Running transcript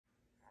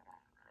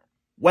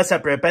What's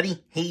up,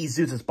 everybody? Hey,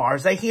 Zeus's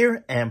Barzai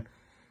here, and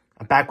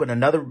I'm back with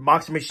another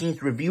Monster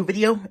Machines review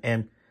video,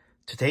 and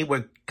today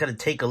we're gonna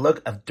take a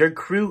look at Dirt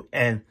Crew,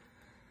 and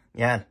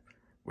yeah,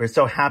 we're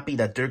so happy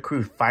that Dirt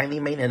Crew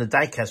finally made it in a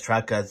diecast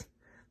truck, because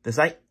this is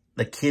like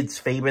the kids'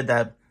 favorite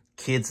that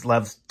kids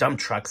loves dump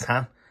trucks,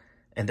 huh?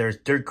 And there's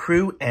Dirt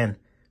Crew, and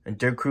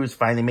Dirt Crew is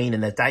finally made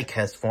in a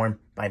diecast form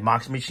by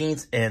Monster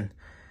Machines, and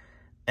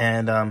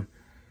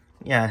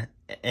yeah,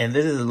 and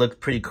this looks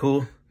pretty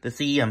cool to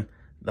see.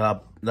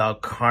 The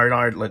card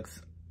art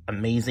looks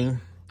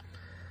amazing.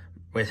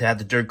 Which had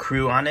the Dirt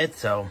Crew on it,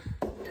 so,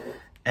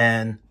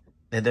 and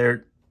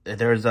there's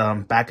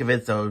back of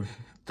it, so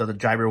the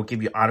driver will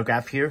give you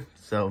autograph here,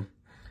 so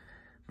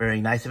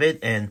very nice of it,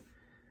 and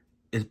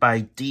it's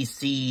by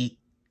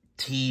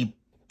DCT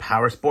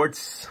Power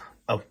Sports.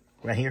 Oh,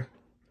 right here,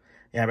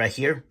 yeah, right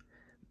here.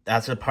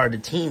 That's a part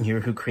of the team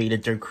here who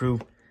created Dirt Crew.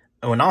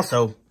 Oh, and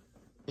also,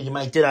 you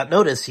might did not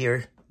notice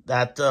here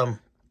that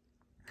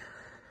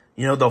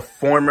you know, the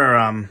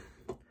former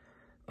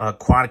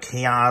Quad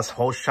Chaos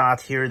whole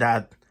shot here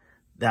that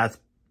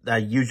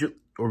usually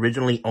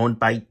originally owned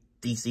by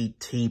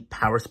DCT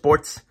Power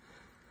Sports.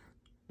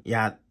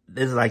 Yeah,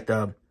 this is like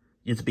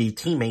used to be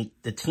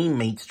the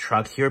teammates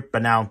truck here,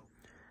 but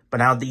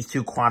now these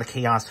two Quad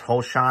Chaos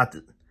whole shot,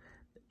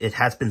 it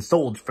has been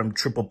sold from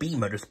Triple B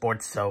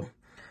Motorsports. So,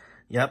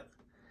 yep,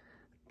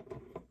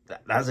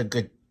 that's a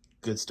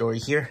good story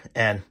here,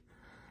 and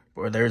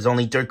where there's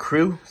only Dirt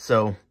Crew,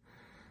 so.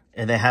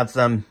 And they have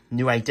some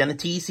new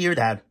identities here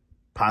that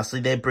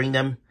possibly they bring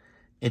them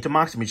into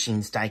Monster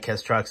Machines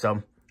diecast truck.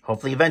 So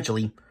hopefully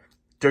eventually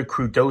Dirt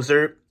Crew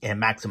Dozer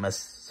and Maximus.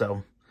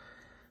 So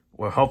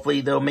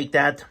hopefully they'll make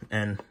that,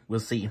 and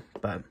we'll see.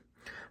 But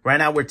right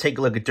now we're taking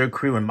a look at Dirt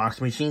Crew and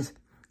Monster Machines.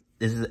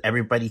 This is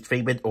everybody's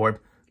favorite, or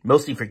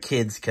mostly for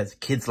kids, because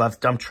kids love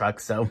dump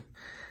trucks. So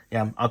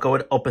yeah, I'll go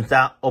and open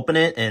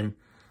it and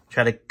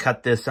try to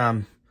cut this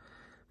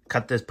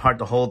part,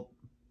 the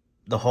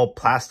whole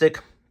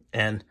plastic,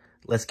 and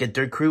let's get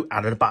Dirt Crew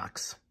out of the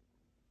box.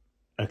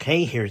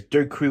 Okay, here's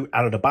Dirt Crew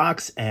out of the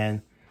box,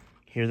 and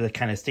here's the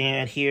kind of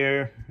stand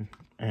here,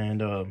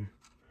 and the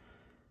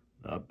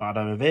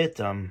bottom of it.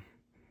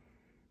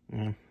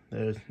 Yeah,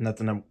 there's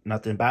nothing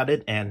about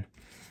it, and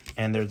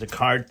there's a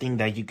card thing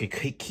that you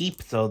could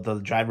keep, so the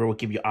driver will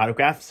give you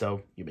autograph,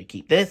 so you may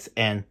keep this,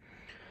 and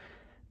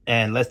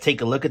let's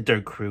take a look at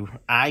Dirt Crew.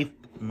 I'm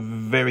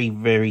very,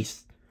 very,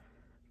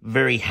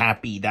 very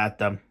happy that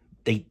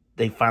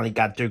they finally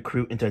got Dirt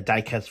Crew into a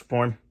diecast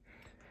form.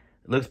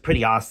 It looks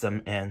pretty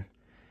awesome, and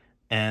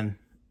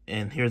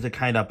here's the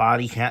kind of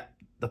body.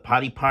 The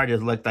body part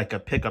is looked like a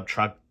pickup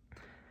truck,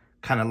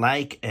 kind of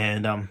like,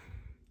 and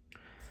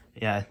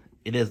yeah,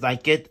 it is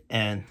like it,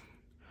 and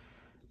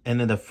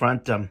then the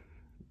front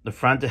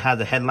it has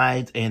the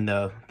headlights, and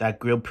that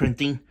grill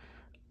printing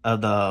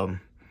of the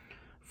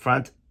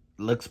front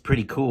looks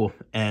pretty cool,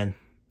 and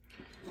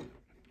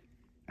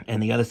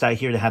the other side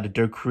here they have the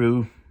Dirt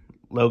Crew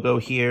logo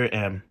here,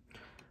 and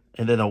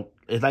then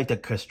it's like the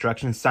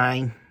construction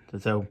sign,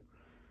 so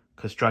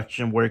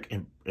construction work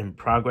in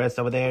progress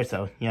over there.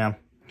 So yeah,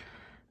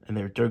 and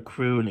there's Dirt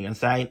Crew on the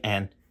inside,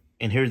 and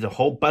here's the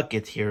whole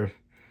bucket here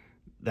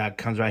that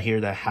comes right here.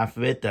 That half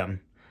of it,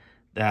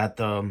 that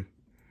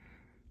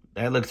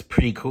looks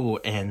pretty cool,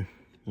 and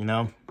you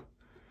know,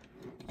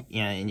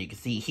 yeah, and you can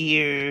see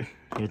here's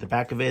the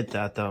back of it.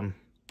 That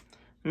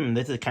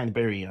this is kind of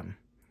very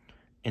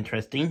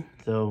interesting.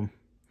 So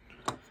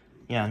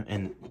yeah,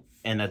 and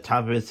the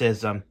top of it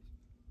says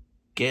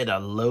get a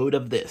load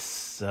of this.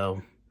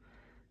 So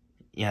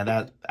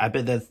yeah, I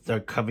bet that they're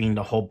covering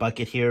the whole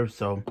bucket here,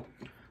 so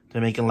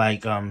they're making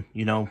like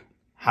you know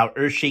how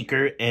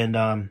Earthshaker and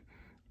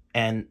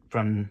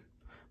from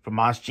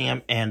Moss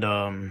Jam and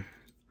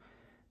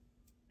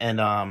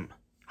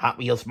Hot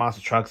Wheels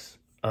monster trucks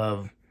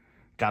got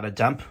a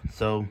dump.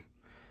 So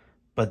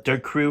but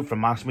Dirt Crew from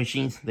Monster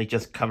Machines, they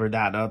just covered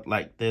that up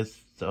like this,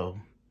 so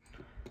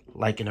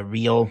like in a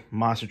real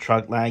monster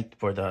truck, like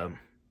for the,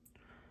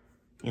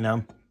 you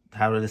know,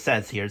 how it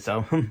says here.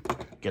 So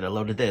get a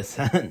load of this.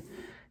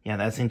 Yeah,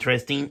 that's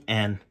interesting,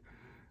 and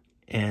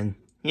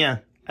yeah,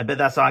 I bet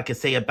that's all I can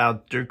say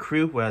about Dirt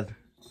Crew. Was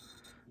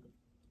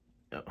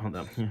hold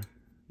on here.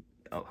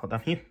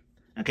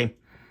 Okay,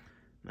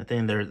 I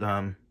think there's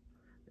and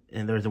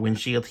there's a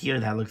windshield here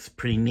that looks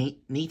pretty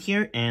neat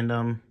here,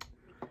 and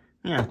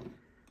yeah,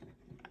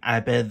 I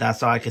bet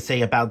that's all I can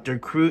say about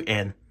Dirt Crew,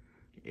 and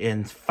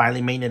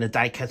finally made it in a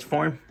diecast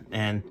form,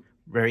 and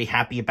very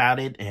happy about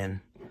it.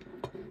 And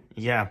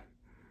yeah,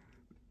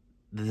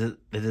 this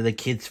is the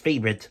kids'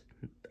 favorite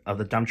of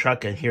the dump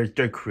truck, and here's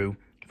Dirt Crew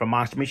from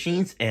Monster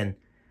Machines. And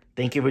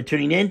thank you for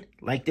tuning in.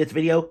 Like this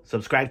video,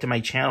 subscribe to my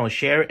channel,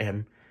 share,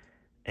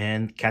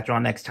 and catch you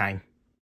on next time.